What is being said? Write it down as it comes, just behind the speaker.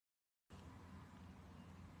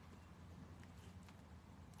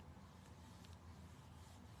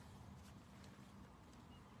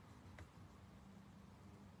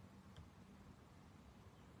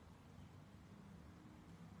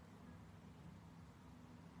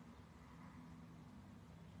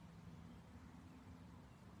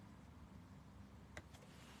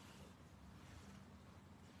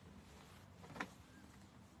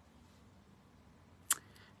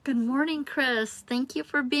Good morning, Chris. Thank you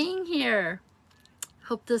for being here.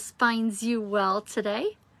 Hope this finds you well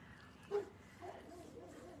today.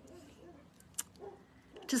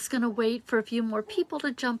 Just gonna wait for a few more people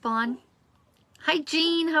to jump on. Hi,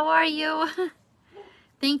 Jean. How are you?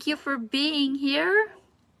 Thank you for being here.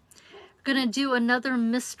 We're gonna do another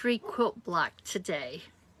mystery quilt block today.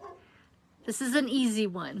 This is an easy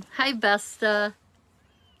one. Hi, Vesta.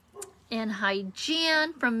 And hi,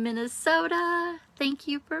 Jan from Minnesota. Thank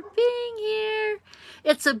you for being here.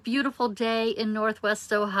 It's a beautiful day in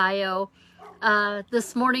Northwest Ohio.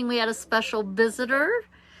 This morning we had a special visitor.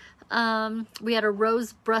 We had a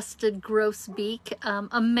rose-breasted grosbeak,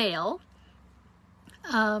 a male.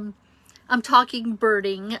 I'm talking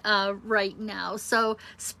birding right now. So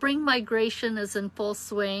spring migration is in full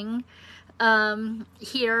swing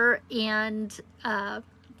here, and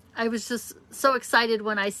I was just so excited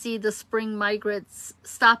when I see the spring migrants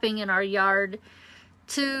stopping in our yard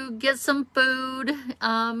to get some food.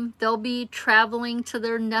 They'll be traveling to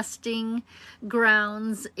their nesting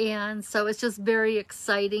grounds, and so it's just very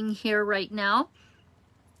exciting here right now.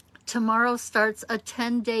 Tomorrow starts a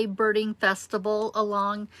 10-day birding festival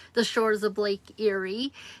along the shores of Lake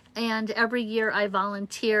Erie, and every year I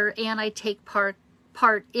volunteer and I take part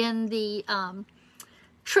in the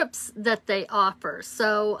trips that they offer.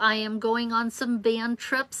 So I am going on some van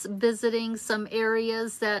trips, visiting some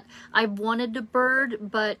areas that I've wanted to bird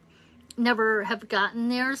but never have gotten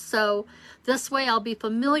there. So this way I'll be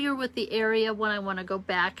familiar with the area when I want to go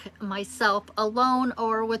back myself alone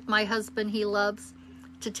or with my husband. He loves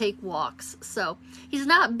to take walks. So he's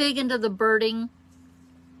not big into the birding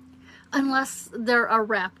unless they're a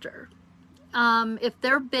raptor. If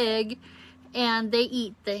they're big and they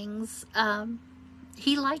eat things,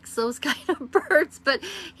 he likes those kind of birds, but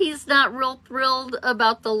he's not real thrilled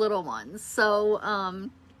about the little ones. So,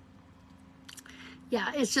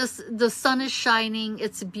 yeah, it's just, the sun is shining.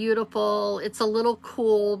 It's beautiful. It's a little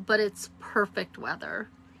cool, but it's perfect weather.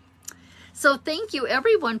 So thank you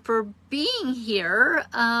everyone for being here.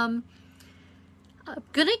 I'm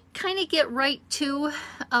gonna kind of get right to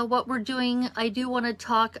what we're doing. I do want to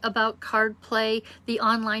talk about card play, the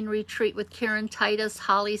online retreat with Karen Titus,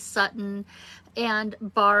 Holly Sutton, and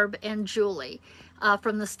Barb and Julie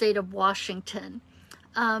from the state of Washington.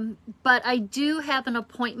 But I do have an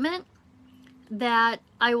appointment that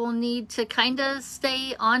I will need to kind of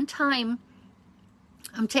stay on time.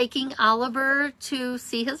 I'm taking Oliver to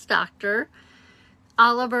see his doctor.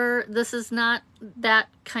 Oliver, this is not that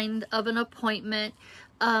kind of an appointment,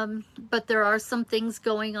 but there are some things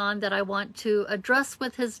going on that I want to address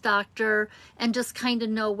with his doctor and just kind of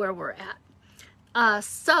know where we're at.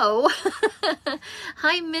 So,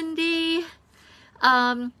 hi Mindy.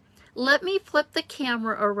 Let me flip the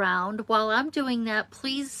camera around. While I'm doing that,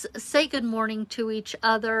 please say good morning to each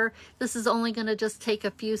other. This is only going to just take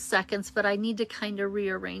a few seconds, but I need to kind of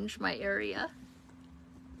rearrange my area.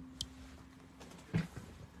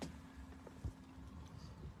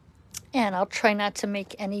 And I'll try not to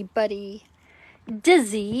make anybody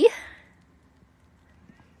dizzy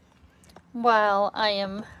while I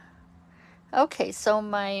am... Okay, so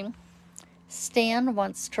my stand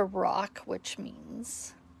wants to rock, which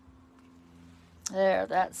means... There,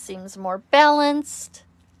 that seems more balanced.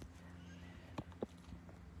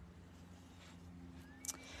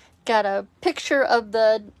 Got a picture of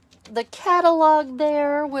the catalog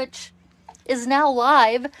there, which is now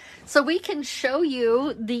live. So we can show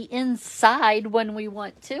you the inside when we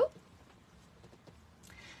want to.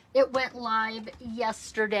 It went live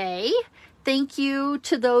yesterday. Thank you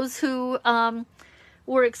to those who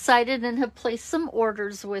were excited and have placed some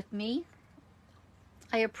orders with me.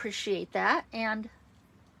 I appreciate that. And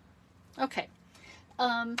okay,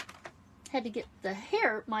 had to get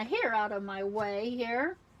my hair out of my way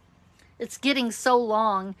here. It's getting so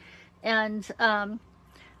long, and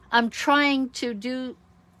I'm trying to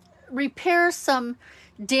repair some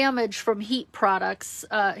damage from heat products,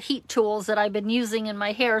 heat tools that I've been using in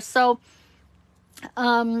my hair. So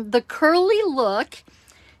the curly look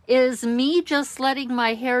is me just letting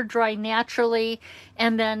my hair dry naturally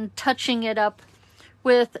and then touching it up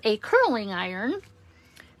with a curling iron.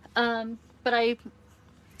 But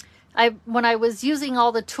when I was using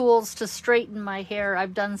all the tools to straighten my hair,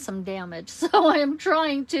 I've done some damage. So I am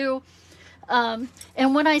trying to, and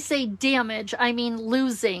when I say damage, I mean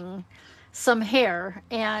losing some hair,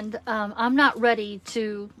 and I'm not ready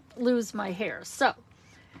to lose my hair. So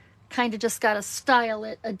kind of just got to style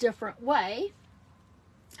it a different way.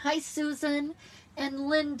 Hi, Susan and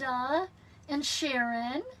Linda and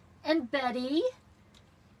Sharon and Betty.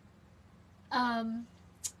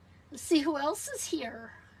 Let's see who else is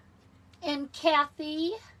here. And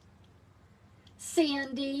Kathy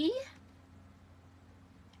Sandy,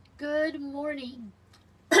 good morning.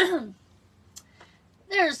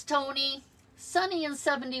 There's Tony. Sunny and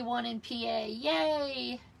 71 in PA.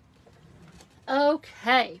 Yay.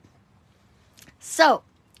 Okay. So,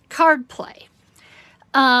 card play.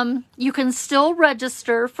 You can still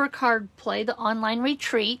register for card play, the online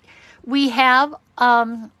retreat. We have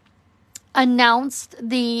announced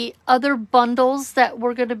the other bundles that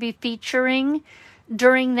we're going to be featuring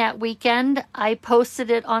during that weekend. I posted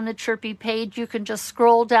it on the Chirpy page. You can just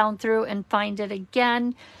scroll down through and find it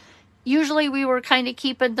again. Usually we were kind of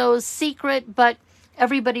keeping those secret, but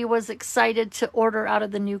everybody was excited to order out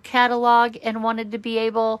of the new catalog and wanted to be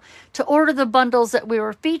able to order the bundles that we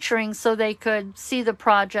were featuring so they could see the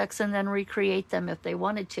projects and then recreate them if they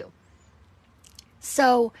wanted to.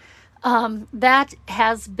 So that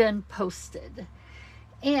has been posted.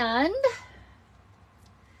 And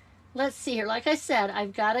let's see here. Like I said,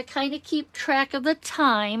 I've got to kind of keep track of the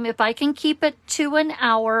time. If I can keep it to an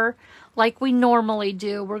hour like we normally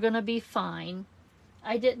do, we're going to be fine.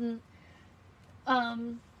 I didn't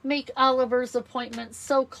make Oliver's appointment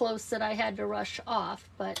so close that I had to rush off,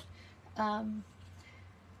 but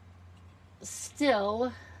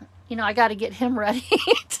still, you know, I got to get him ready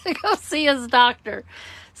to go see his doctor.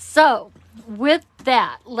 So with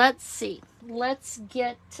that, let's see. Let's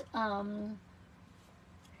get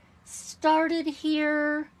started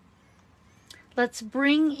here. Let's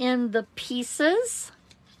bring in the pieces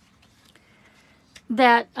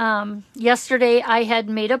that yesterday I had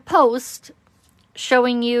made a post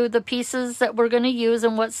showing you the pieces that we're going to use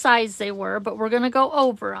and what size they were, but we're going to go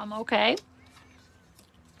over them, okay?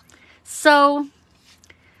 So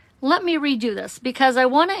let me redo this because I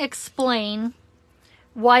want to explain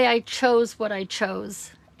why I chose what I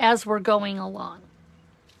chose as we're going along.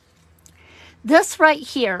 This right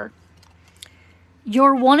here,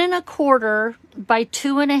 your 1 1/4 by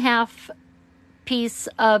 2 1/2 piece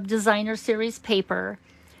of designer series paper.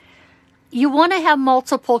 You want to have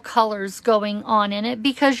multiple colors going on in it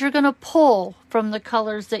because you're going to pull from the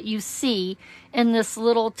colors that you see in this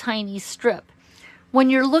little tiny strip. When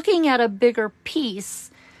you're looking at a bigger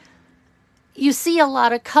piece, you see a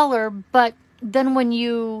lot of color, but then when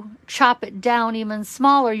you chop it down even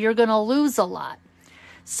smaller, you're going to lose a lot.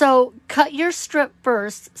 So cut your strip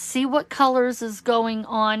first, see what colors is going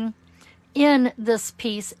on in this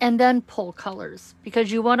piece, and then pull colors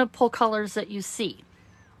because you want to pull colors that you see.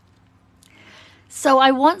 So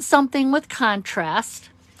I want something with contrast.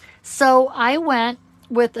 So I went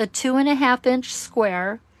with a 2 1/2 inch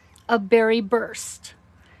square of Berry Burst.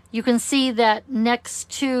 You can see that next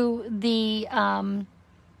to the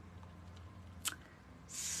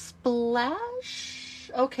Splash.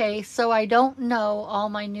 Okay, so I don't know all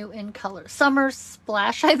my new in colors. Summer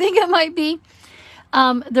Splash, I think it might be.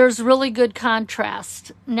 There's really good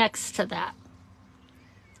contrast next to that.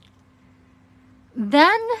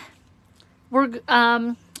 Then we're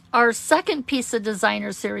our second piece of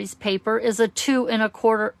designer series paper is a 2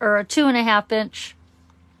 1/4 or a 2 1/2 inch.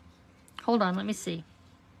 Hold on, let me see.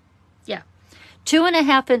 Yeah, 2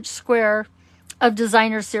 1/2 inch square of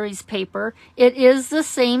designer series paper. It is the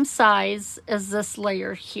same size as this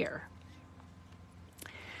layer here.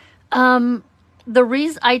 The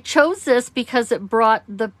reason I chose this because it brought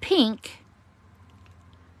the pink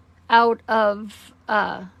out of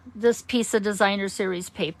this piece of designer series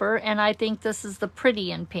paper, and I think this is the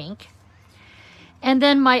pretty in pink. And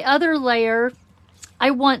then my other layer, I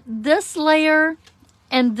want this layer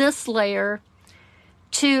and this layer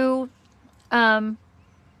to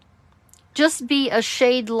just be a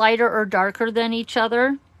shade lighter or darker than each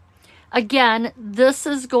other. Again, this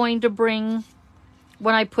is going to bring,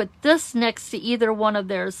 when I put this next to either one of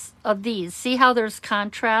these, see how there's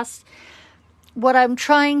contrast? What I'm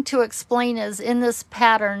trying to explain is in this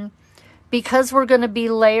pattern, because we're going to be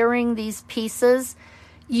layering these pieces,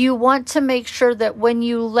 you want to make sure that when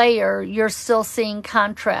you layer, you're still seeing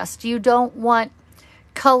contrast. You don't want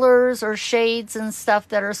colors or shades and stuff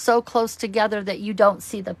that are so close together that you don't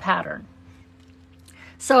see the pattern.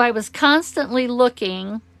 So I was constantly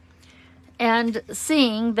looking and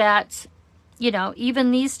seeing that, you know,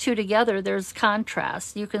 even these two together, there's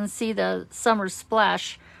contrast. You can see the Summer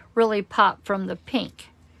Splash really pop from the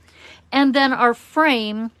pink. And then our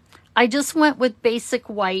frame, I just went with basic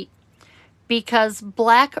white because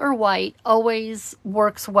black or white always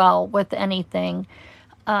works well with anything.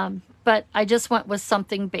 But I just went with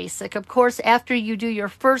something basic. Of course, after you do your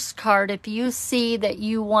first card, if you see that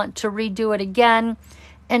you want to redo it again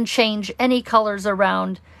and change any colors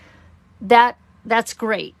around, that's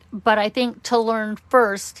great. But I think to learn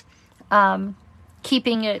first,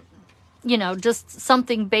 keeping it you know, just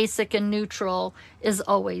something basic and neutral is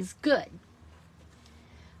always good.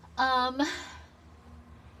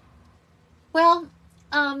 Well,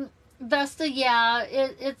 Vesta, yeah,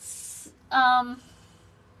 it's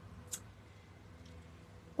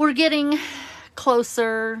we're getting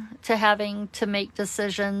closer to having to make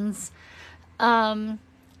decisions.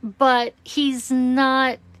 But he's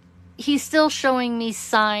still showing me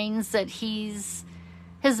signs that his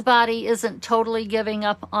body isn't totally giving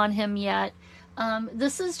up on him yet.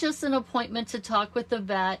 This is just an appointment to talk with the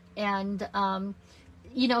vet, and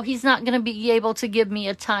you know, he's not going to be able to give me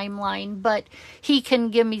a timeline, but he can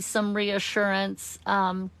give me some reassurance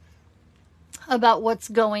about what's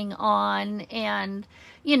going on. And,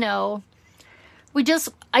 you know,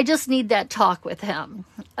 I just need that talk with him.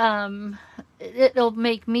 It'll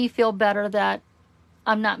make me feel better that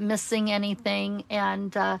I'm not missing anything.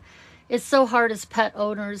 And it's so hard as pet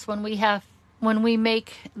owners when we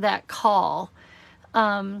make that call.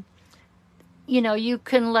 You know, you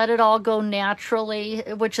can let it all go naturally,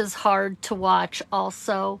 which is hard to watch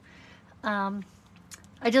also.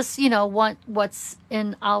 I just, you know, want what's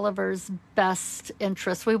in Oliver's best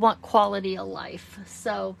interest. We want quality of life.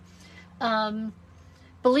 So,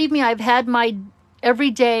 believe me,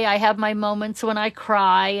 every day I have my moments when I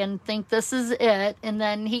cry and think this is it. And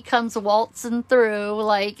then he comes waltzing through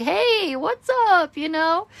like, hey, what's up? You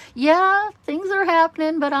know, yeah, things are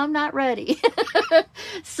happening, but I'm not ready.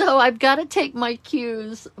 So I've got to take my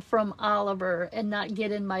cues from Oliver and not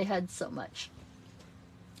get in my head so much.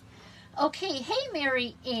 Okay, hey,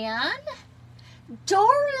 Mary Ann.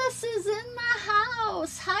 Doris is in the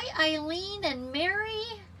house. Hi, Eileen and Mary,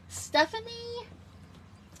 Stephanie.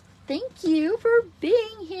 Thank you for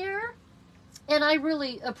being here. And I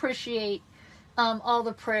really appreciate all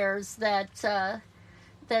the prayers that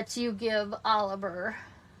you give Oliver.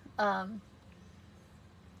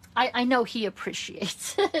 I know he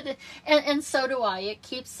appreciates it, and so do I. It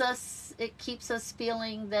keeps us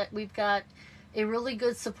feeling that we've got a really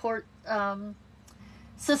good support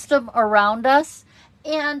system around us.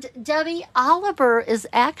 And Debbie, Oliver is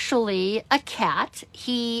actually a cat.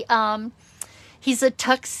 He's a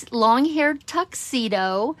long-haired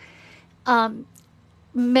tuxedo.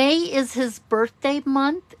 May is his birthday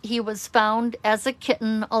month. He was found as a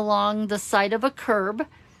kitten along the side of a curb.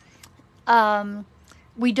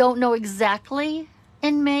 We don't know exactly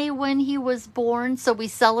in May when he was born, so we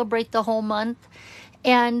celebrate the whole month.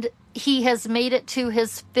 And he has made it to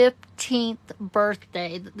his 15th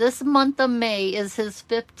birthday. This month of May is his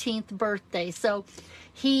 15th birthday. So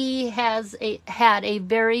he has had a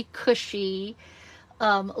very cushy,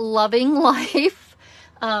 loving life.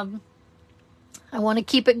 I want to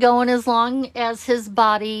keep it going as long as his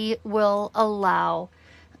body will allow.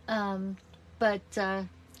 But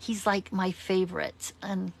he's like my favorite.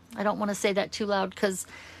 And I don't want to say that too loud because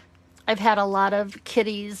I've had a lot of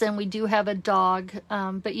kitties and we do have a dog.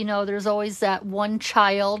 But you know, there's always that one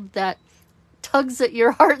child that tugs at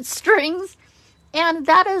your heartstrings. And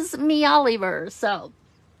that is me, Oliver. So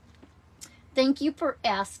thank you for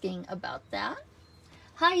asking about that.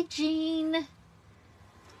 Hi, Jean.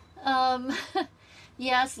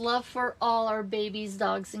 Yes, love for all our babies,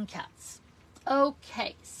 dogs, and cats.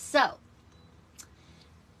 Okay, so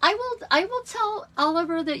I will tell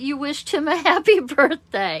Oliver that you wished him a happy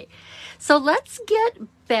birthday. So let's get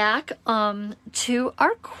back to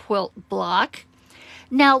our quilt block.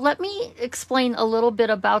 Now let me explain a little bit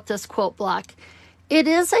about this quilt block. It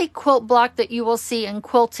is a quilt block that you will see in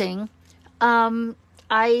quilting.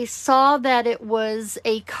 I saw that it was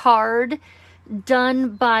a card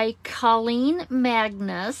done by Colleen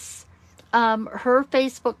Magnus. Her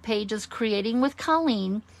Facebook page is Creating with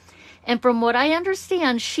Colleen. And from what I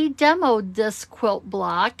understand, she demoed this quilt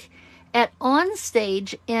block at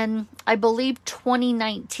Onstage in, I believe,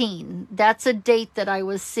 2019. That's a date that I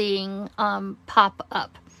was seeing pop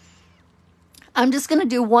up. I'm just going to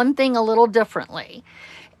do one thing a little differently.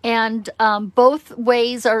 And both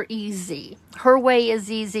ways are easy. Her way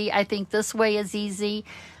is easy. I think this way is easy.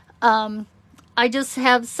 I just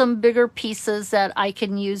have some bigger pieces that I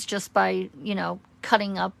can use just by, you know,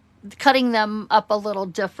 cutting them up a little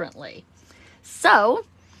differently. So,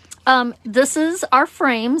 this is our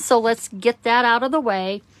frame. So let's get that out of the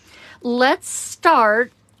way. Let's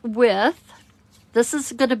start with, this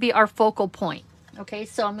is going to be our focal point. Okay,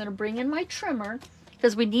 so I'm going to bring in my trimmer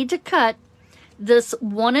because we need to cut this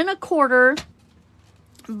 1 1/4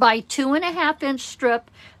 by 2.5 inch strip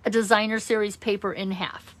of Designer Series paper in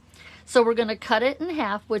half. So we're going to cut it in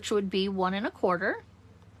half, which would be 1 1/4.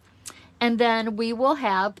 And then we will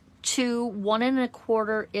have 2 1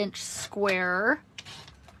 1/4 inch square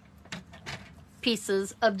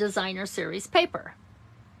pieces of designer series paper.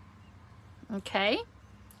 Okay,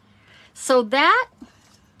 so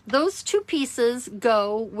those 2 pieces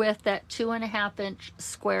go with that 2.5-inch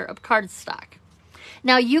square of cardstock.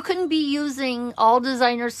 Now you can be using all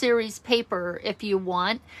designer series paper if you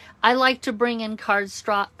want. I like to bring in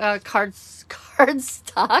cardstock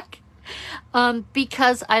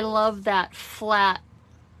because I love that flat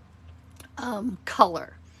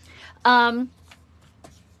color.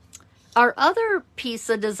 Our other piece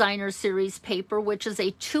of designer series paper, which is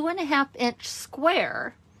a 2.5-inch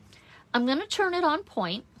square, I'm going to turn it on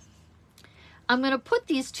point. I'm going to put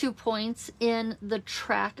these 2 points in the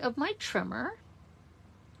track of my trimmer.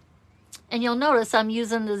 And you'll notice I'm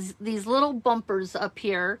using these little bumpers up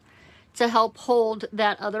here to help hold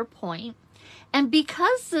that other point. And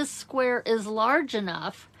because this square is large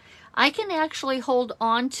enough, I can actually hold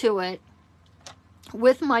on to it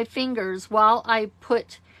with my fingers while I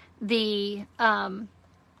put the,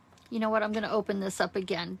 you know what, I'm going to open this up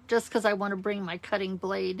again just because I want to bring my cutting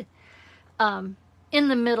blade in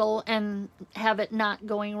the middle and have it not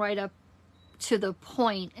going right up to the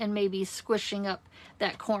point and maybe squishing up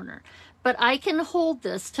that corner. But I can hold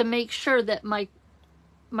this to make sure that my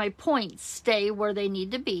points stay where they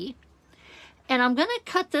need to be. And I'm going to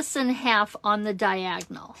cut this in half on the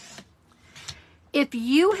diagonal. If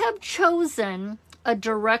you have chosen a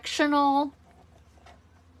directional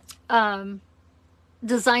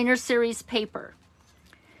designer series paper,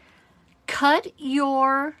 cut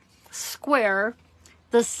your square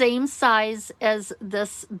the same size as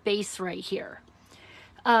this base right here.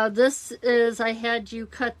 This is, I had you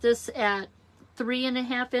cut this at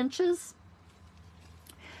 3.5 inches.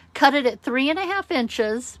 Cut it at 3.5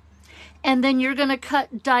 inches, and then you're going to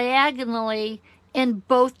cut diagonally in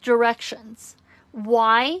both directions.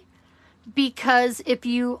 Why? Because if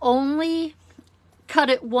you only cut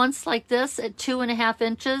it once like this at 2.5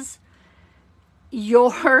 inches,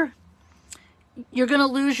 you're going to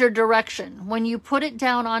lose your direction. When you put it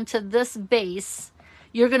down onto this base,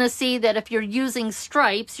 you're going to see that if you're using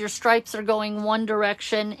stripes, your stripes are going one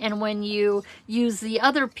direction, and when you use the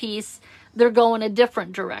other piece, they're going a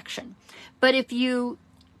different direction. But if you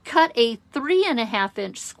cut a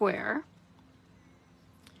 3.5-inch square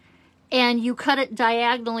and you cut it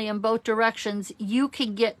diagonally in both directions, you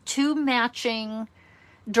can get 2 matching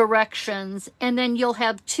directions, and then you'll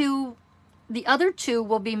have 2, the other 2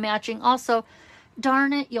 will be matching also.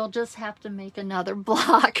 Darn it, you'll just have to make another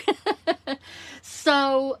block.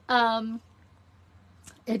 So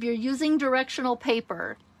if you're using directional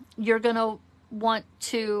paper, you're going to want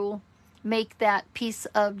to make that piece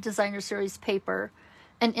of designer series paper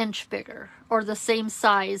an inch bigger, or the same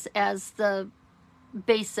size as the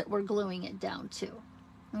base that we're gluing it down to.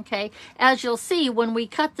 Okay, as you'll see, when we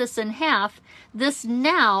cut this in half, this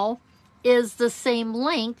now is the same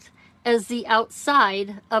length as the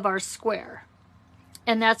outside of our square.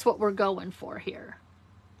 And that's what we're going for here.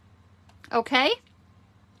 Okay?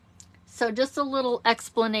 So just a little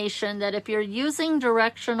explanation that if you're using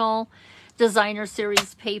directional designer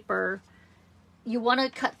series paper, you want to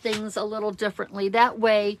cut things a little differently. That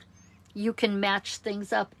way you can match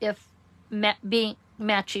things up if being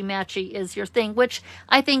matchy-matchy is your thing, which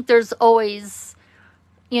I think there's always,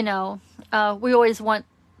 you know, we always want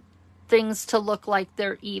things to look like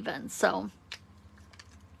they're even. So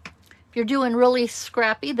if you're doing really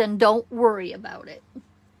scrappy, then don't worry about it.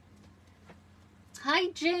 Hi,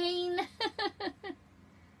 Jane.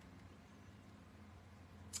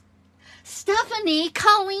 Stephanie,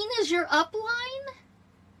 Colleen is your upline?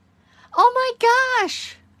 Oh my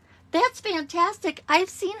gosh, that's fantastic. I've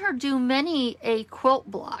seen her do many a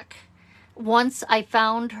quilt block. Once I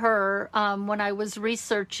found her when I was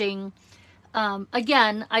researching.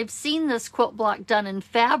 Again, I've seen this quilt block done in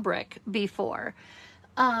fabric before.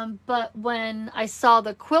 But when I saw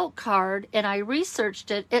the quilt card and I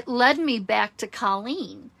researched it, it led me back to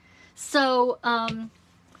Colleen. So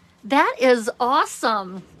that is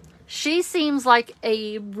awesome. She seems like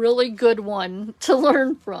a really good one to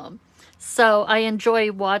learn from. So I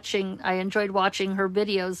enjoyed watching her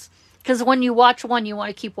videos, because when you watch one, you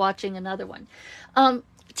want to keep watching another one.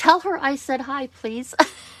 Tell her I said hi, please.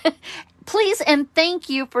 Please, and thank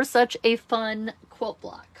you for such a fun quilt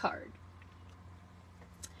block card.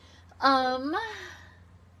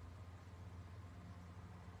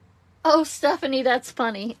 Oh, Stephanie, that's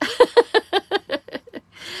funny.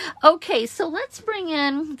 Okay, so let's bring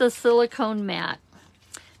in the silicone mat,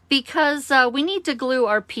 because we need to glue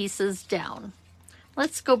our pieces down.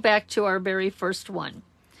 Let's go back to our very first one.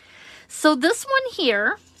 So this one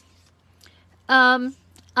here, I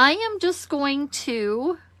am just going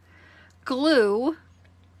to glue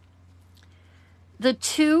the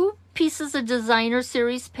two pieces of designer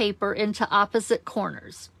series paper into opposite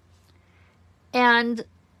corners. And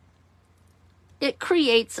it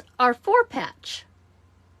creates our 4-patch.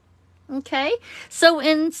 Okay, so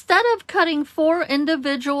instead of cutting 4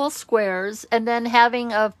 individual squares and then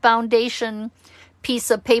having a foundation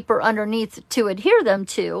piece of paper underneath to adhere them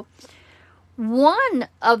to, one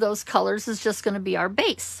of those colors is just going to be our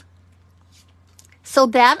base. So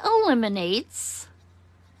that eliminates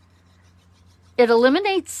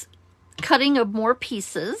cutting of more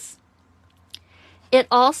pieces. It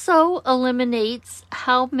also eliminates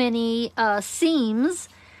how many seams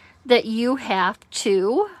that you have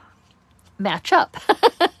to match up.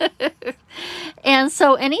 And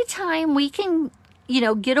so anytime we can,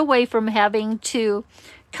 get away from having to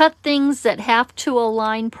cut things that have to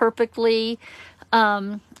align perfectly,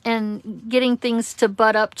 and getting things to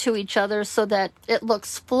butt up to each other so that it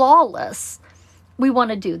looks flawless, we want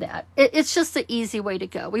to do that. It's just the easy way to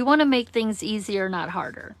go. We want to make things easier, not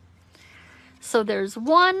harder. So there's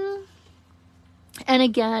one. And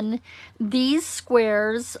again, these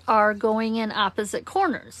squares are going in opposite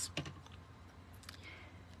corners.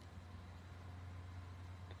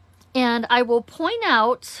 And I will point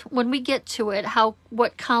out when we get to it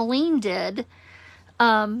what Colleen did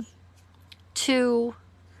to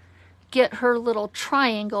get her little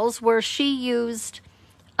triangles, where she used,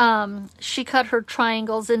 she cut her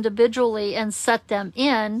triangles individually and set them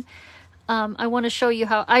in. I want to show you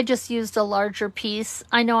how I just used a larger piece.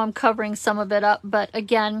 I know I'm covering some of it up, but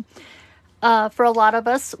again, for a lot of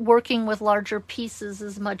us, working with larger pieces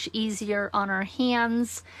is much easier on our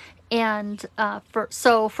hands. And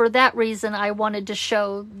for that reason, I wanted to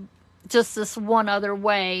show just this one other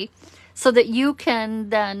way so that you can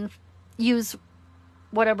then use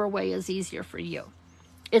whatever way is easier for you.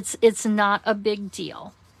 It's not a big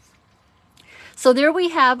deal. So there we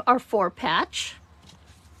have our 4-patch.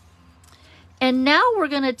 And now we're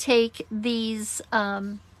going to take these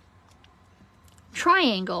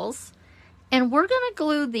triangles and we're going to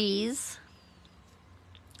glue these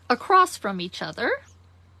across from each other.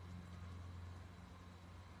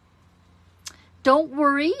 Don't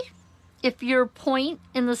worry if your point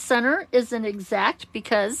in the center isn't exact,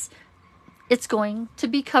 because it's going to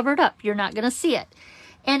be covered up. You're not going to see it.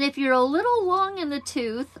 And if you're a little long in the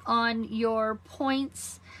tooth on your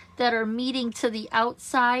points that are meeting to the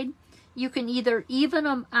outside, you can either even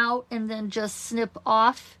them out and then just snip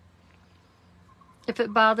off if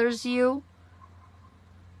it bothers you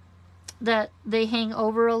that they hang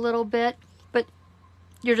over a little bit, but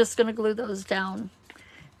you're just going to glue those down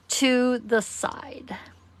to the side.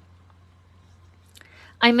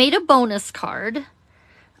 I made a bonus card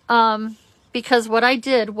because what I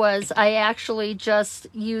did was I actually just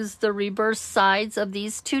used the reverse sides of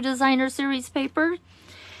these 2 designer series paper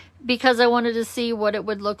because I wanted to see what it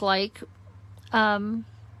would look like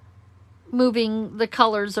moving the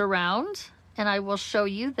colors around, and I will show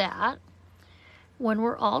you that when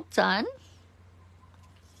we're all done.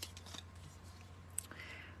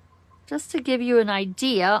 Just to give you an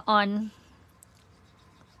idea on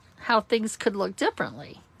how things could look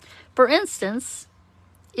differently. For instance,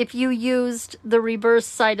 if you used the reverse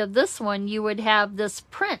side of this one, you would have this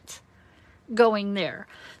print going there.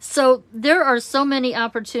 So there are so many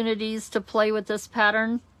opportunities to play with this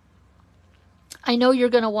pattern. I know you're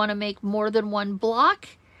going to want to make more than one block,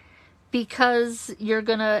 because you're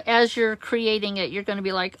going to, as you're creating it, you're going to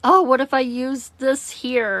be like, oh, what if I use this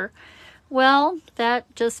here? Well,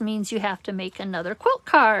 that just means you have to make another quilt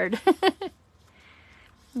card.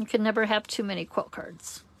 You can never have too many quilt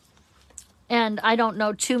cards. And I don't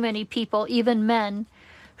know too many people, even men,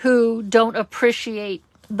 who don't appreciate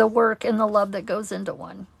the work and the love that goes into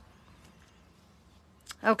one.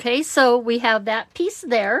 Okay, so we have that piece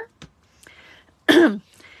there.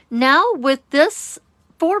 Now with this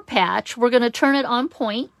 4-patch, we're going to turn it on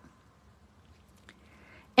point.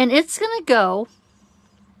 And it's going to go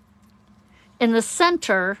in the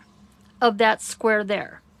center of that square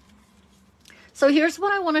there. So here's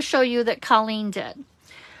what I want to show you that Colleen did.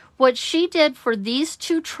 What she did for these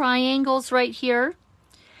 2 triangles right here,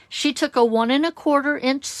 she took a 1 1/4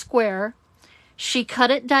 inch square, she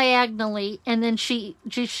cut it diagonally, and then she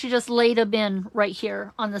just laid them in right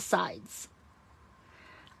here on the sides.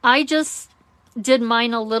 I just did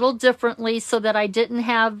mine a little differently so that I didn't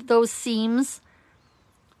have those seams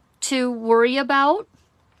to worry about.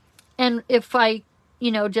 And if I,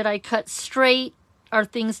 did I cut straight? Are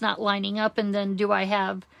things not lining up? And then do I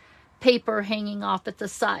have paper hanging off at the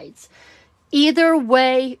sides? Either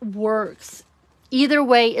way works. Either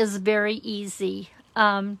way is very easy.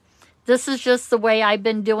 This is just the way I've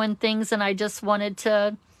been doing things, and I just wanted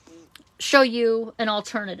to show you an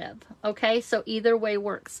alternative. Okay, so either way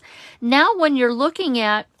works. Now when you're looking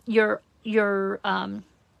at your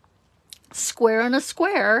square and a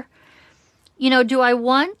square, you know,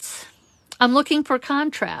 I'm looking for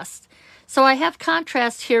contrast. So I have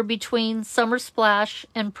contrast here between Summer Splash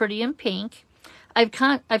and Pretty in Pink. I've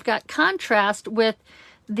got contrast with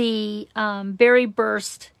the Berry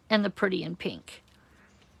Burst and the Pretty in Pink.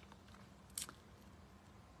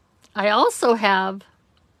 I also have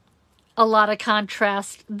a lot of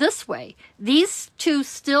contrast this way. These two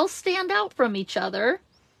still stand out from each other,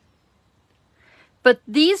 but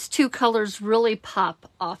these two colors really pop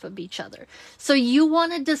off of each other. So you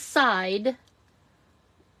want to decide,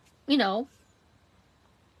 you know,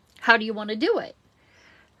 how do you want to do it?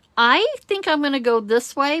 I think I'm going to go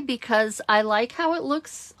this way because I like how it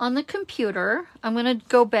looks on the computer. I'm going to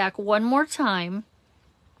go back one more time.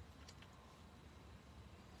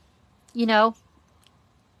 You know,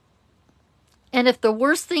 and if the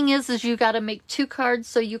worst thing is you got to make 2 cards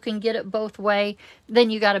so you can get it both way, then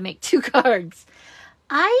you got to make 2 cards.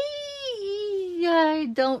 I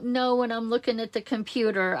don't know when I'm looking at the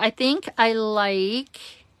computer. I think I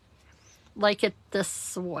like it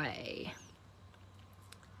this way.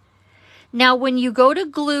 Now, when you go to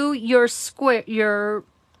glue your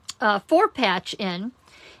 4-patch in,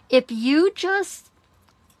 if you just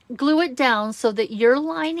glue it down so that you're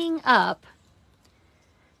lining up,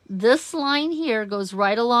 this line here goes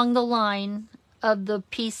right along the line of the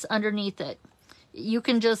piece underneath it. You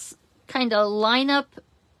can just kind of line up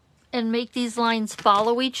and make these lines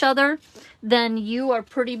follow each other, then you are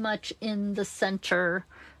pretty much in the center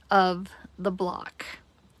of the block.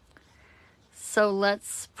 So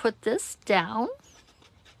let's put this down.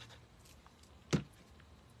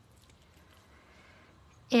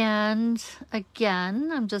 And again,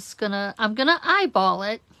 I'm gonna eyeball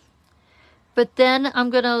it, but then I'm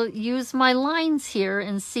gonna use my lines here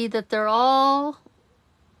and see that they're all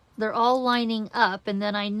lining up, and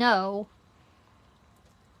then I know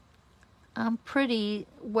I'm pretty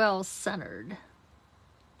well centered.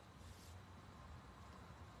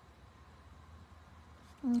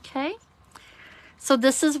 Okay, so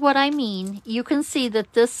this is what I mean. You can see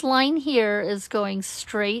that this line here is going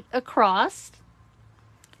straight across.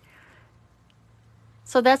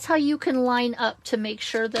 So that's how you can line up to make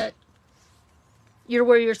sure that you're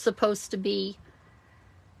where you're supposed to be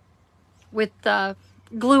with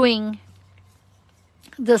gluing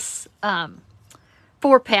this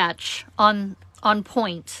 4-patch on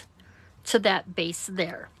point to that base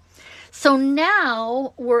there. So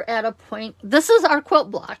now we're at a point, this is our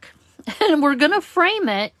quilt block, and we're going to frame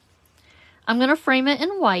it. I'm going to frame it in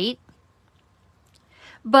white,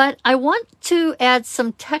 but I want to add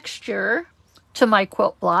some texture to my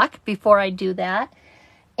quilt block before I do that.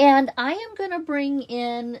 And I am going to bring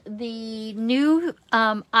in the new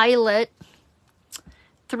eyelet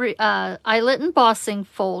embossing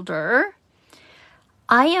folder.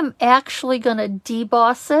 I am actually going to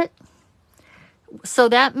deboss it. So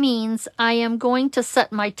that means I am going to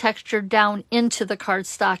set my texture down into the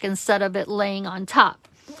cardstock instead of it laying on top.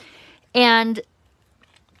 And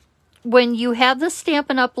when you have the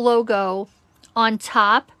Stampin' Up! Logo on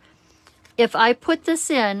top, if I put this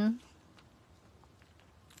in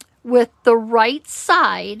with the right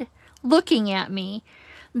side looking at me,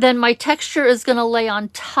 then my texture is going to lay on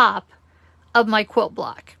top of my quilt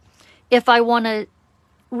block. If I want to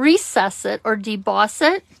recess it or deboss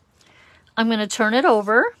it, I'm going to turn it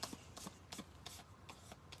over.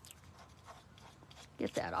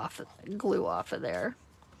 Get that off, glue off of there.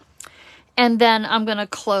 And then I'm going to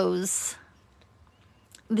close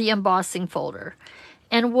the embossing folder.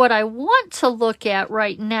 And what I want to look at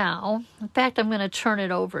right now, in fact, I'm going to turn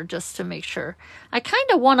it over just to make sure. I kind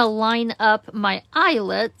of want to line up my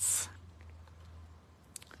eyelets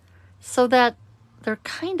so that they're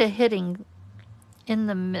kind of hitting in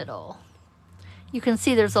the middle. You can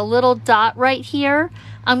see there's a little dot right here.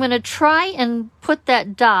 I'm going to try and put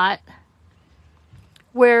that dot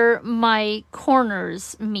where my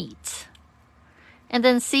corners meet. And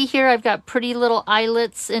then see here, I've got pretty little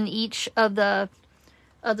eyelets in each of the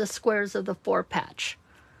squares of the 4-patch.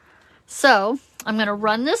 So I'm going to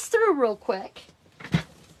run this through real quick.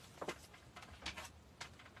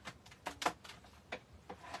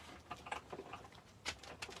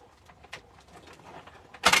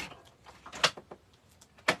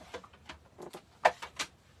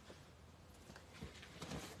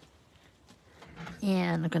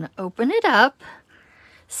 And I'm going to open it up.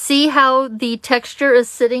 See how the texture is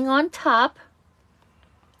sitting on top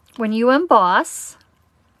when you emboss.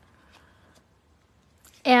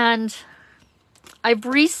 And I've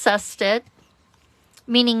recessed it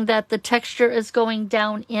meaning that the texture is going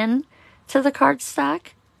down in to the cardstock.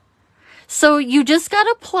 So you just got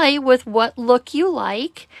to play with what look you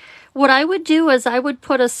like. What I would do is I would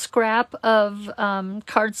put a scrap of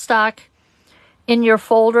cardstock in your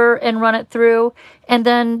folder and run it through, and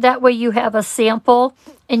then that way you have a sample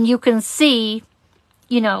and you can see,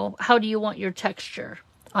 you know, how do you want your texture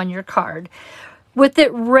on your card. With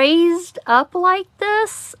it raised up like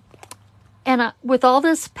this, and with all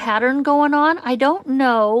this pattern going on, I don't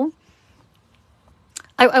know.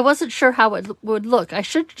 I wasn't sure how it would look. I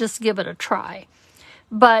should just give it a try.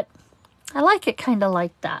 But I like it kind of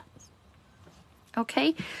like that.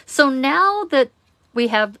 Okay, so now that we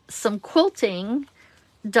have some quilting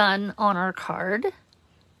done on our card,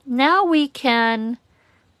 now we can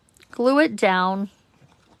glue it down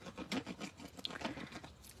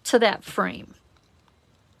to that frame.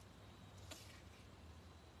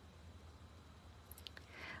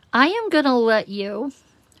 I am going to let you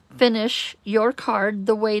finish your card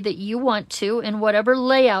the way that you want to, in whatever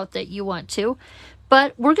layout that you want to,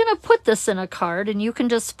 but we're going to put this in a card and you can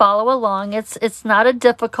just follow along. It's not a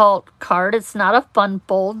difficult card. It's not a fun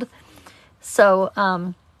fold. So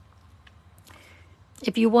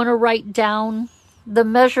if you want to write down the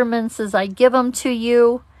measurements as I give them to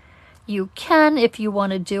you, you can, if you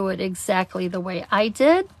want to do it exactly the way I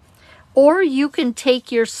did. Or you can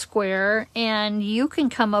take your square and you can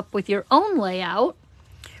come up with your own layout,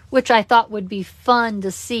 which I thought would be fun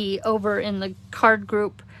to see over in the card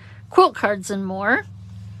group, Quilt Cards and More.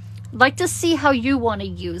 I'd like to see how you want to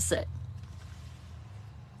use it.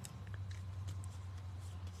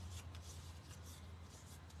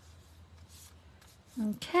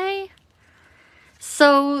 Okay,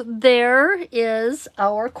 so there is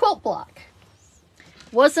our quilt block.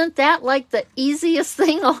 Wasn't that like the easiest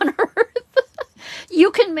thing on earth?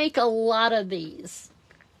 You can make a lot of these.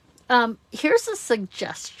 Here's a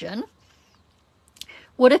suggestion.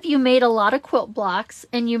 What if you made a lot of quilt blocks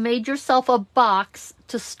and you made yourself a box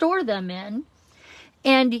to store them in,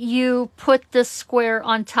 and you put this square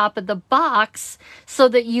on top of the box so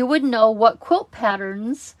that you would know what quilt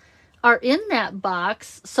patterns are in that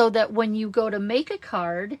box, so that when you go to make a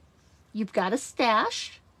card, you've got a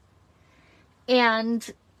stash,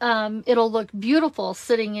 and it'll look beautiful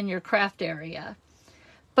sitting in your craft area.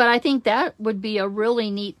 But I think that would be a really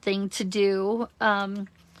neat thing to do,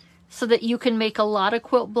 so that you can make a lot of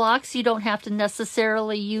quilt blocks. You don't have to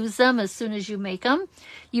necessarily use them as soon as you make them.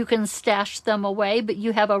 You can stash them away, but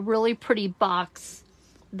you have a really pretty box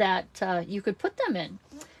that you could put them in.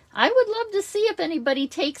 I would love to see if anybody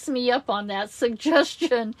takes me up on that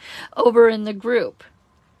suggestion over in the group.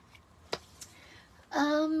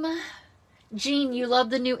 Jean, you love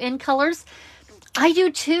the new in colors? I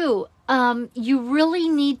do too. You really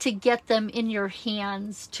need to get them in your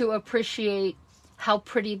hands to appreciate how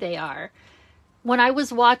pretty they are. When I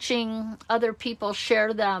was watching other people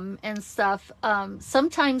share them and stuff,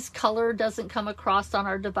 sometimes color doesn't come across on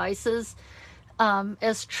our devices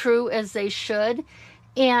as true as they should.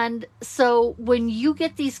 And so when you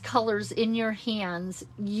get these colors in your hands,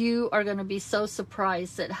 you are going to be so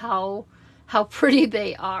surprised at how pretty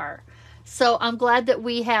they are. So I'm glad that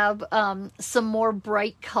we have some more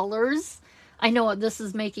bright colors. I know this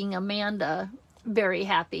is making Amanda very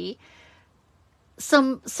happy.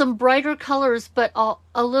 Some brighter colors, but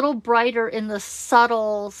a little brighter in the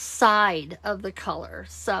subtle side of the color.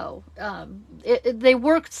 So they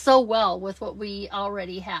worked so well with what we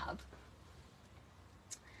already have.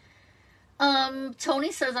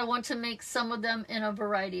 Tony says, I want to make some of them in a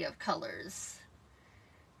variety of colors.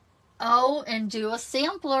 Oh, and do a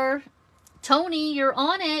sampler. Tony, you're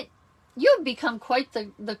on it. You've become quite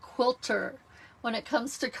the quilter when it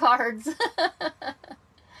comes to cards.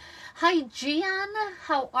 Hi, Gian.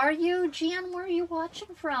 How are you? Gian, where are you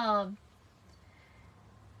watching from?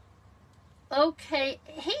 Okay.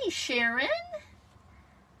 Hey, Sharon.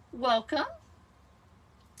 Welcome.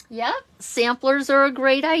 Yep, samplers are a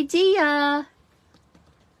great idea.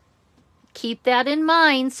 Keep that in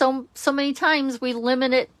mind. So many times we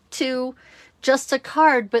limit it to just a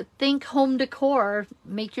card, but think home decor.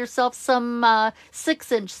 Make yourself some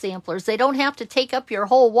 6-inch samplers. They don't have to take up your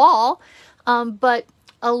whole wall, but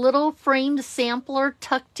a little framed sampler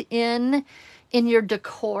tucked in your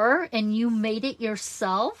decor, and you made it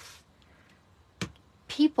yourself,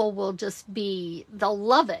 people will just they'll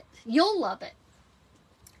love it. You'll love it.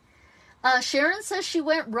 Sharon says she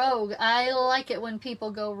went rogue. I like it when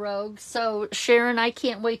people go rogue. So Sharon, I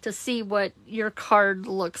can't wait to see what your card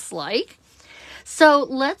looks like. So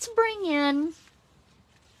let's bring in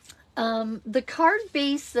the card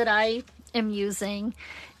base that I am using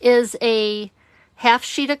is a half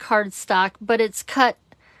sheet of cardstock, but it's cut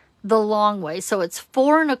the long way. So it's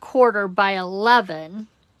 4 1/4 by 11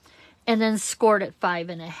 and then scored at 5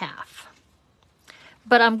 1/2.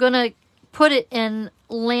 But I'm going to put it in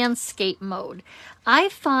landscape mode. I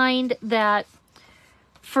find that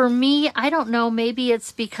for me, I don't know, maybe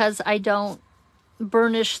it's because I don't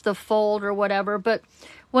burnish the fold or whatever, but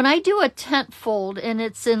when I do a tent fold and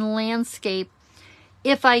it's in landscape,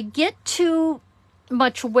 if I get too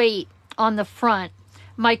much weight on the front,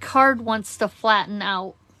 my card wants to flatten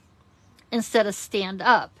out instead of stand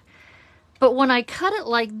up. But when I cut it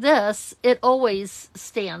like this, it always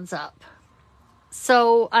stands up.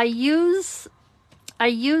 So I use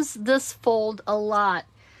this fold a lot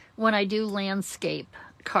when I do landscape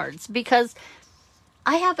cards, because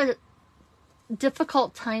I have a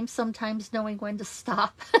difficult time sometimes knowing when to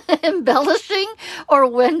stop embellishing or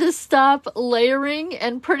when to stop layering,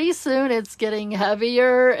 and pretty soon it's getting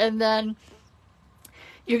heavier, and then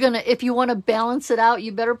you're gonna, if you want to balance it out,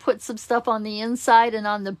 you better put some stuff on the inside and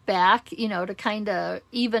on the back, you know, to kind of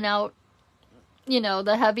even out, you know,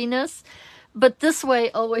 the heaviness. But this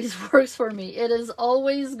way always works for me. It is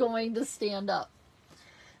always going to stand up.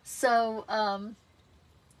 So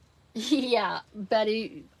yeah,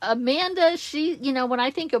 Betty, Amanda, she, you know, when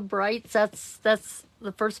I think of brights, that's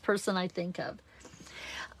the first person I think of.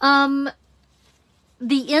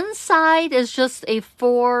 The inside is just a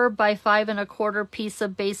 4 by 5 1/4 piece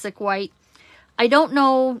of basic white. I don't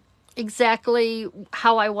know exactly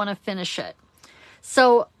how I want to finish it.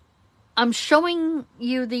 So I'm showing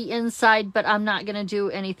you the inside, but I'm not going to do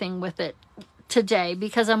anything with it today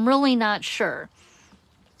because I'm really not sure.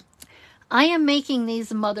 I am making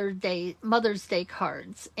these Mother's Day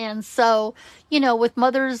cards. And so, you know, with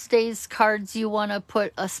Mother's Day's cards, you want to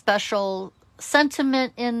put a special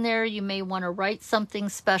sentiment in there. You may want to write something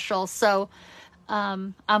special. So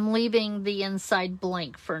I'm leaving the inside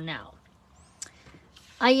blank for now.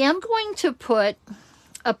 I am going to put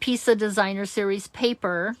a piece of Designer Series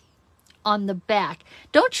paper on the back.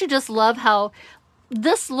 Don't you just love how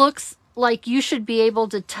this looks like you should be able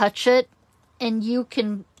to touch it and you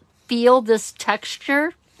can feel this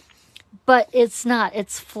texture, but it's not,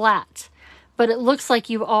 it's flat. But it looks like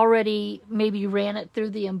you've already maybe ran it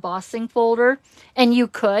through the embossing folder, and you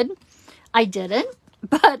could. I didn't,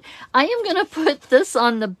 but I am going to put this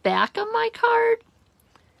on the back of my card.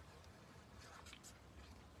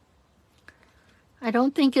 I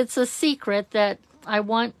don't think it's a secret that I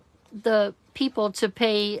want the people to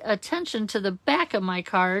pay attention to the back of my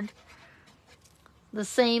card the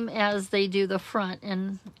same as they do the front,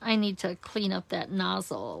 and I need to clean up that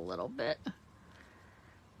nozzle a little bit.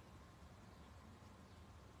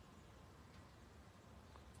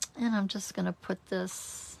 And I'm just going to put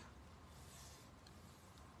this,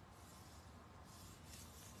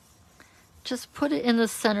 just put it in the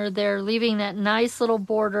center there, leaving that nice little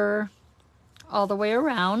border all the way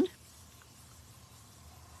around.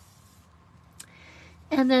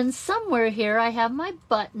 And then somewhere here I have my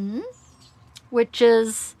button, which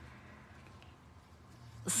I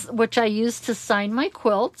use to sign my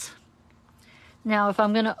quilt. Now, if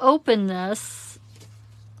I'm going to open this,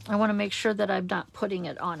 I want to make sure that I'm not putting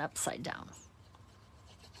it on upside down.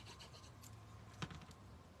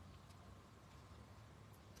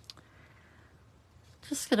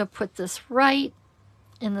 Just going to put this right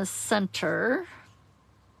in the center.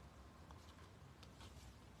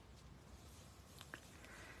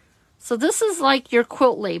 So this is like your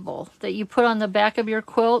quilt label that you put on the back of your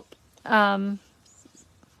quilt. You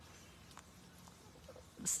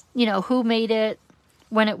know, who made it,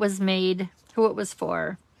 when it was made, who it was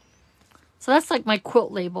for. So that's like my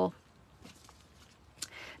quilt label.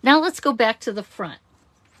 Now let's go back to the front.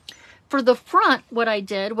 For the front, what I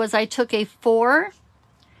did was I took a 4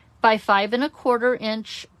 by 5 1/4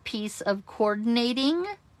 inch piece of coordinating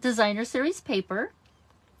Designer Series paper.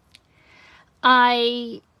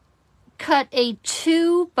 I cut a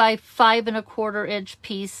 2 by 5 1/4 inch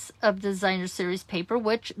piece of Designer Series paper,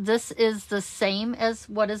 which this is the same as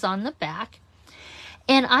what is on the back.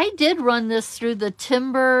 And I did run this through the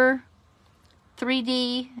Timber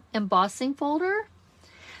 3D embossing folder.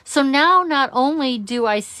 So now not only do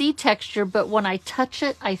I see texture, but when I touch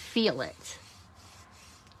it, I feel it.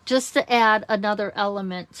 Just to add another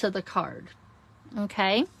element to the card.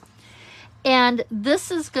 Okay? And this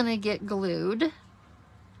is going to get glued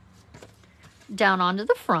down onto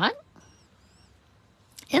the front.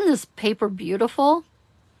 Isn't this paper beautiful?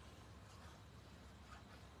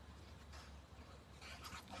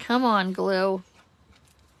 Come on, glue.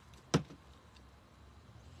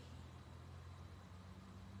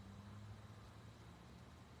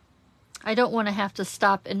 I don't want to have to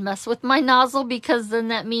stop and mess with my nozzle, because then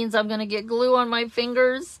that means I'm going to get glue on my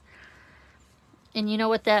fingers. And you know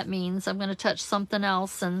what that means. I'm going to touch something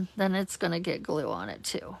else and then it's going to get glue on it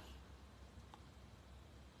too.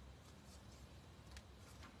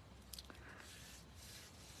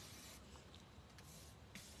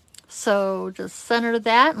 So just center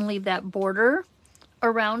that and leave that border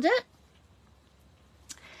around it.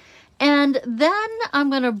 And then I'm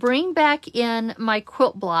going to bring back in my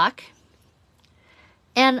quilt block.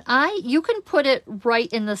 And you can put it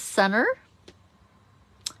right in the center.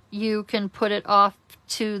 You can put it off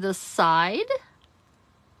to the side.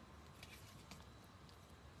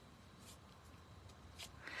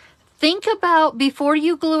 Think about, before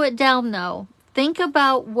you glue it down though, think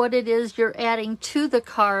about what it is you're adding to the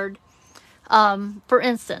card. For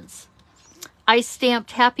instance, I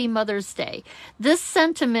stamped Happy Mother's Day. This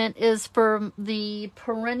sentiment is for the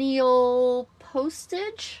perennial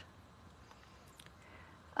postage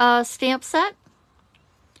stamp set.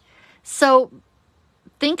 So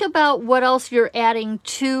think about what else you're adding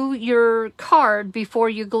to your card before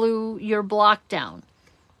you glue your block down.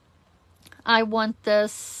 I want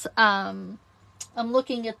this, I'm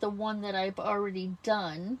looking at the one that I've already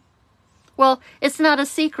done. Well, it's not a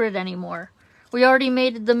secret anymore. We already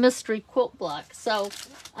made the mystery quilt block. So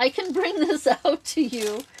I can bring this out to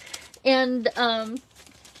you and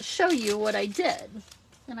show you what I did.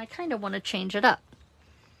 And I kind of want to change it up.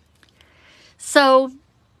 So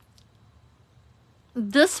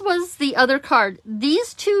this was the other card.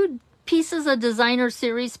 These two pieces of designer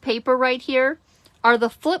series paper right here are the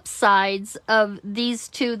flip sides of these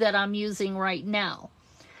two that I'm using right now.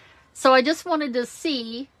 So I just wanted to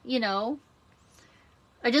see, you know,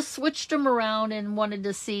 I just switched them around and wanted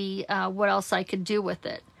to see what else I could do with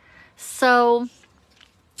it. So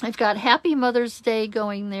I've got Happy Mother's Day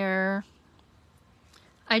going there.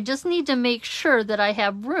 I just need to make sure that I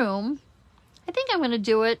have room. I think I'm going to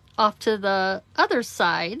do it off to the other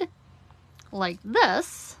side like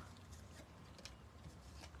this.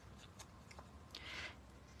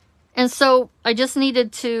 And so I just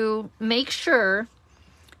needed to make sure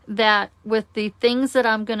that with the things that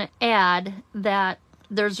I'm going to add, that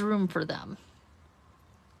there's room for them.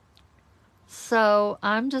 So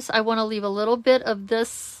I want to leave a little bit of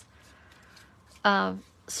this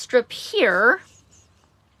strip here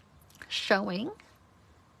showing.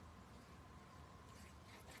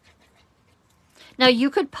 Now you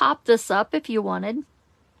could pop this up if you wanted.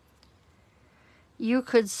 You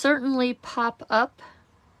could certainly pop up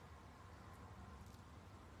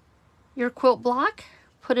your quilt block,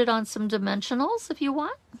 put it on some dimensionals if you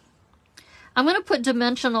want. I'm going to put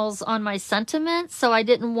dimensionals on my sentiment, so I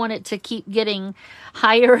didn't want it to keep getting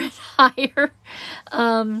higher and higher.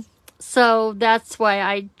 So that's why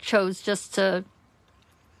I chose just to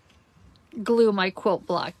glue my quilt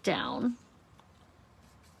block down.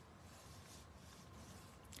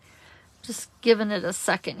 Just giving it a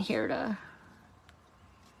second here to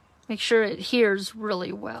make sure it adheres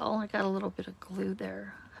really well. I got a little bit of glue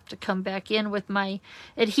there. To come back in with my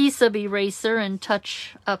adhesive eraser and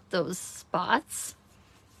touch up those spots.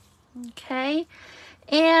 Okay,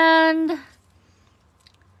 and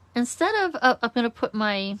instead of I'm going to put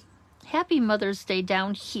my Happy Mother's Day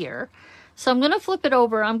down here. So I'm going to flip it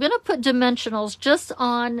over. I'm going to put dimensionals just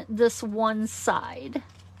on this one side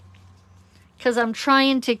because I'm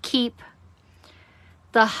trying to keep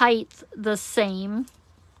the height the same.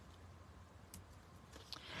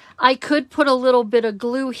 I could put a little bit of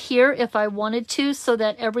glue here if I wanted to so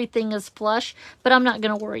that everything is flush, but I'm not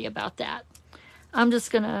going to worry about that. I'm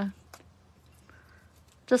just going to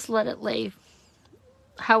let it lay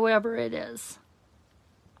however it is.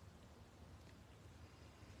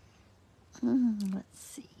 Let's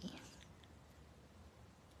see.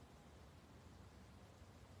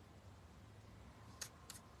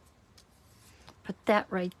 Put that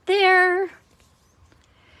right there.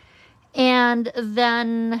 And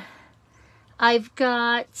then I've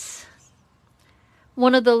got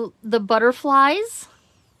one of the butterflies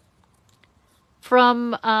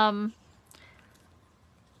from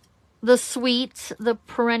the suite, the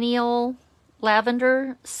perennial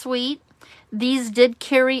lavender suite. These did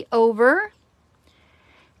carry over.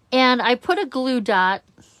 And I put a glue dot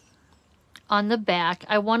on the back.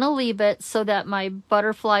 I want to leave it so that my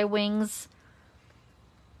butterfly wings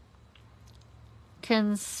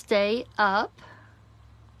can stay up.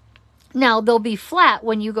 Now they'll be flat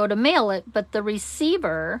when you go to mail it, but the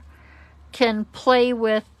receiver can play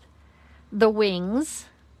with the wings.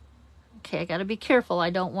 Okay, I got to be careful.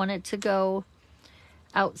 I don't want it to go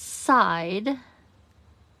outside. So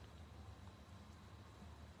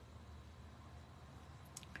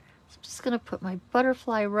I'm just going to put my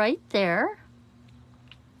butterfly right there.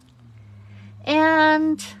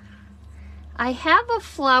 And I have a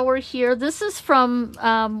flower here. This is from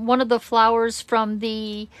one of the flowers from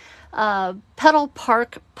the Petal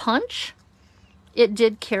Park Punch. It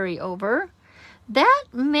did carry over. That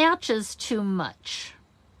matches too much.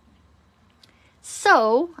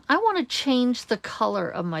 So I want to change the color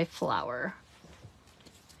of my flower.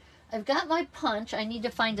 I've got my punch. I need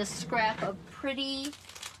to find a scrap of pretty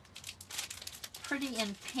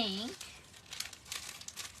in pink.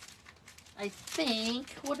 I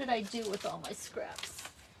think, what did I do with all my scraps?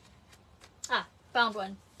 Ah, found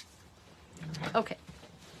one. Okay.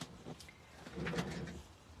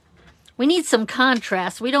 We need some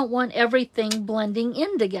contrast. We don't want everything blending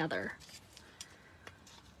in together.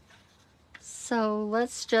 So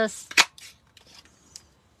let's just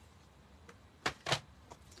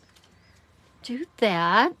do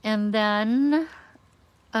that. And then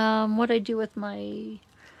what I do with my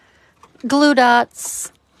glue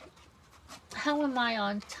dots. How am I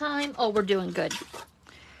on time? Oh, we're doing good.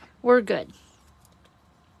 We're good.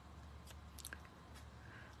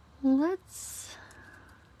 Let's...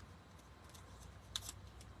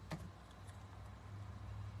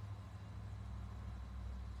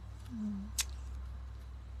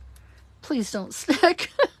 Please don't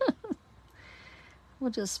stick.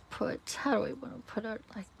 We'll just put, how do we want to put it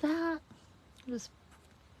like that? Just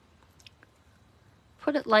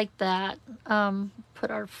put it like that.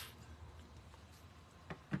 Put our...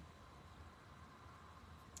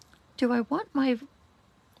 Do I want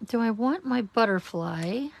my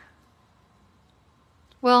butterfly?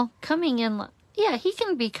 Well, coming in, yeah, he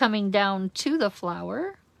can be coming down to the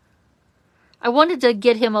flower. I wanted to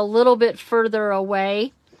get him a little bit further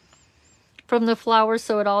away from the flower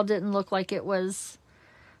so it all didn't look like it was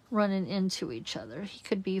running into each other. He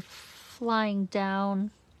could be flying down.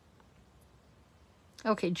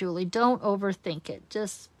 Okay, Julie, don't overthink it.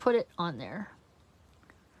 Just put it on there.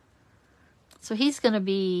 So he's going to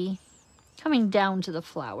be coming down to the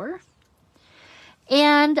flower.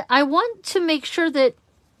 And I want to make sure that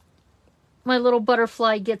my little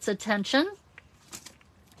butterfly gets attention.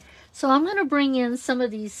 So I'm going to bring in some of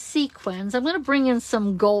these sequins. I'm going to bring in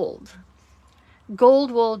some gold. Gold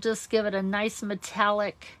will just give it a nice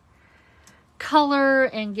metallic color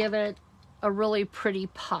and give it a really pretty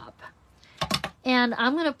pop. And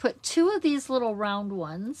I'm going to put two of these little round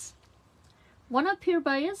ones. One up here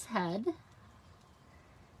by his head.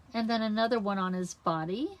 And then another one on his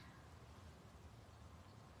body.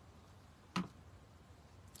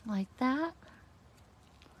 Like that.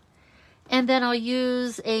 And then I'll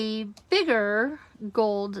use a bigger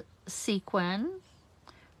gold sequin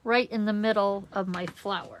right in the middle of my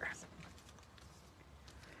flower.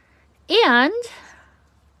 And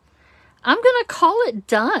I'm going to call it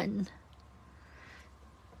done.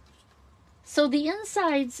 So the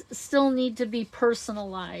insides still need to be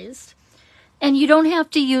personalized. And you don't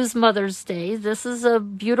have to use Mother's Day. This is a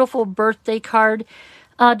beautiful birthday card.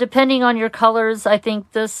 Depending on your colors, I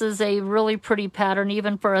think this is a really pretty pattern.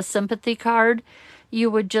 Even for a sympathy card,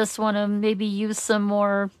 you would just want to maybe use some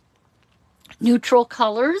more neutral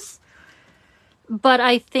colors. But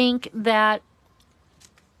I think that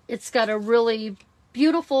it's got a really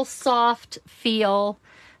beautiful, soft feel.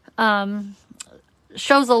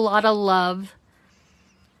 Shows a lot of love.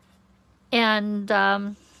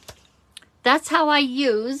 And that's how I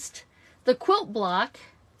used the quilt block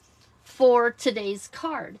for today's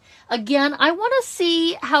card. Again, I want to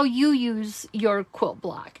see how you use your quilt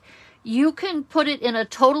block. You can put it in a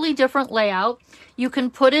totally different layout. You can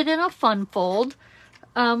put it in a fun fold.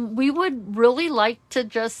 We would really like to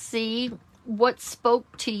just see what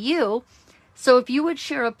spoke to you. So if you would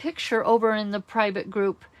share a picture over in the private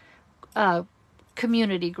group,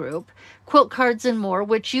 community group, Quilt Cards and More,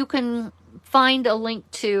 which you can find a link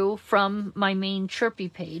to from my main Chirpy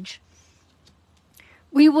page.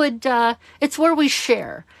 We would, it's where we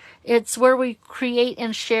share. It's where we create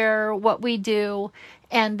and share what we do,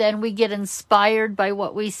 and then we get inspired by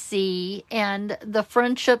what we see, and the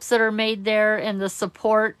friendships that are made there and the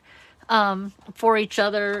support for each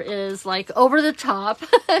other is like over the top.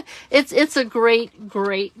 It's a great,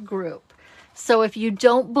 great group. So if you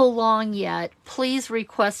don't belong yet, please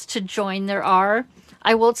request to join.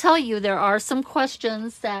 I will tell you, there are some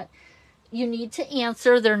questions that you need to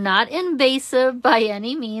answer. They're not invasive by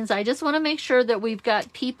any means. I just want to make sure that we've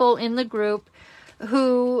got people in the group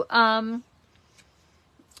who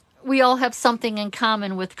we all have something in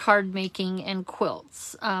common with card making and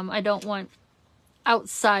quilts. I don't want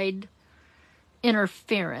outside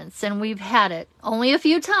interference, and we've had it only a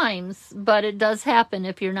few times, but it does happen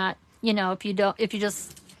if you're not, if you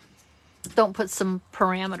just don't put some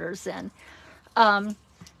parameters in.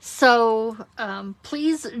 So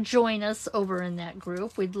please join us over in that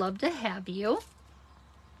group. We'd love to have you.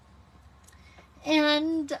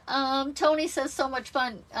 And Tony says, so much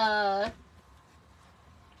fun.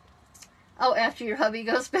 Oh, after your hubby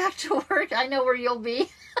goes back to work, I know where you'll be.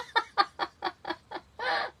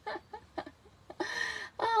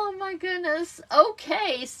 Oh my goodness.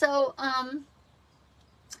 Okay, so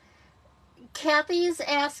Kathy's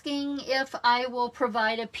asking if I will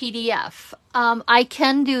provide a PDF. I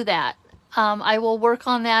can do that. I will work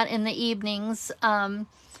on that in the evenings.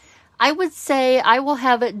 I would say I will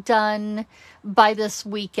have it done by this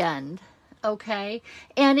weekend. Okay.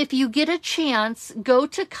 And if you get a chance, go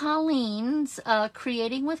to Colleen's,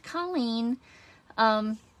 Creating with Colleen,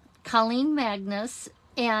 Colleen Magnus.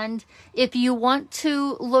 And if you want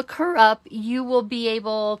to look her up, you will be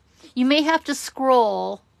able, you may have to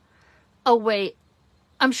scroll away.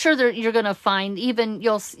 I'm sure you're going to find, even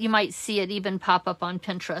you might see it even pop up on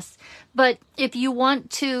Pinterest. But if you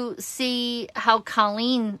want to see how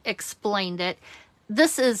Colleen explained it,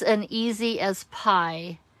 this is an easy as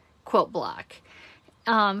pie quilt block.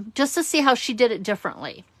 Just to see how she did it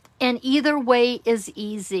differently. And either way is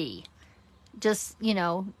easy. Just, you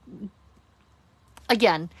know,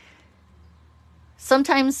 again,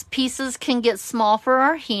 sometimes pieces can get small for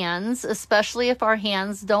our hands, especially if our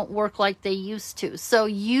hands don't work like they used to. So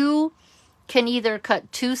you can either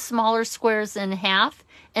cut 2 smaller squares in half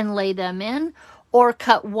and lay them in, or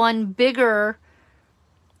cut 1 bigger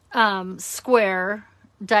square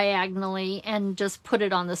diagonally and just put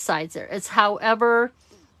it on the sides there. It's however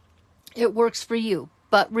it works for you.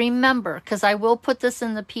 But remember, because I will put this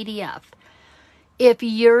in the PDF, if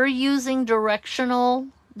you're using directional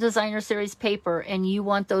designer series paper and you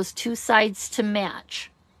want those 2 sides to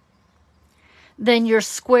match, then your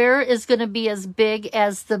square is going to be as big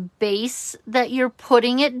as the base that you're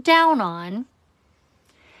putting it down on,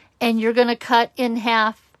 and you're going to cut in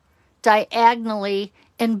half diagonally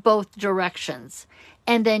in both directions.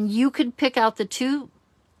 And then you could pick out the 2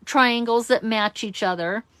 triangles that match each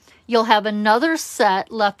other. You'll have another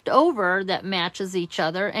set left over that matches each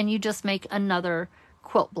other, and you just make another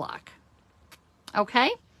quilt block. Okay?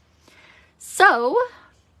 So,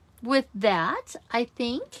 with that, I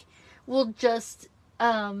think we'll just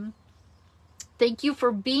thank you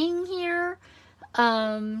for being here.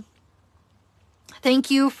 Thank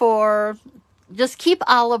you for just keep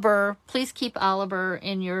Oliver. Please keep Oliver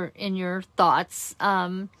in your thoughts.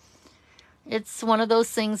 It's one of those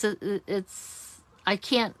things.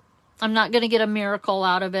 I'm not going to get a miracle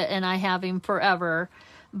out of it, and I have him forever.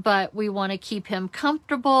 But we want to keep him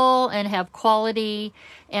comfortable and have quality.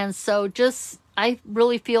 And so I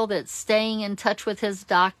really feel that staying in touch with his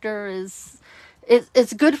doctor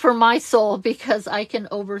it's good for my soul, because I can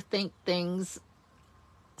overthink things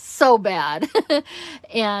so bad.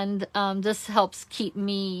 And this helps keep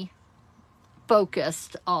me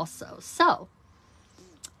focused also. So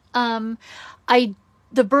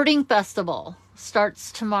the birding festival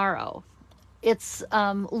starts tomorrow. It's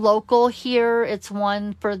local here. It's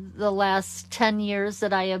one for the last 10 years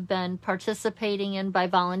that I have been participating in by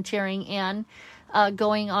volunteering and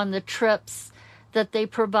going on the trips that they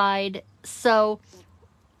provide. So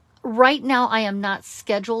right now I am not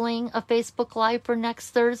scheduling a Facebook Live for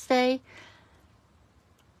next Thursday.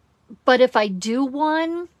 But if I do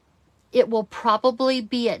one, it will probably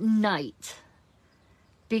be at night,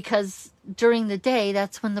 because during the day,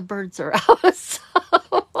 that's when the birds are out. So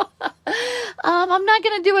I'm not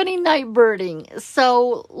going to do any night birding.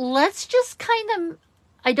 So let's just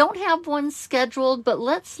I don't have one scheduled, but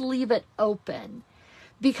let's leave it open,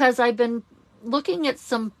 because I've been looking at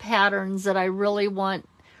some patterns that I really want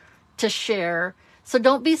to share. So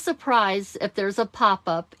don't be surprised if there's a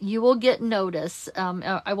pop-up. You will get notice.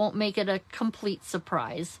 I won't make it a complete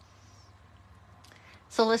surprise.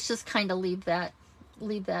 So let's just kind of leave that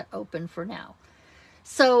open for now.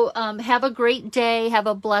 So have a great day. Have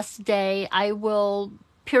a blessed day. I will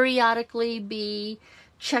periodically be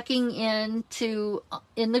checking in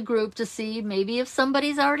the group to see maybe if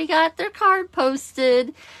somebody's already got their card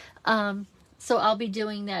posted. So I'll be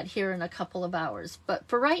doing that here in a couple of hours. But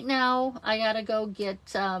for right now, I gotta go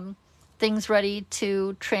get things ready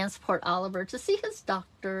to transport Oliver to see his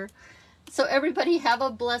doctor. So everybody have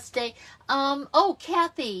a blessed day. Oh,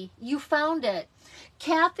 Kathy, you found it.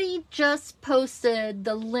 Kathy just posted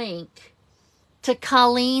the link to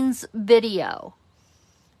Colleen's video.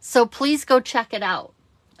 So please go check it out.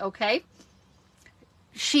 Okay?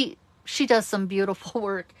 She does some beautiful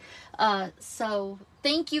work. So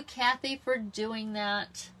thank you, Kathy, for doing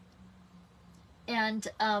that. And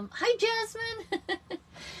hi, Jasmine.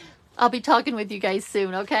 I'll be talking with you guys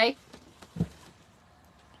soon, okay?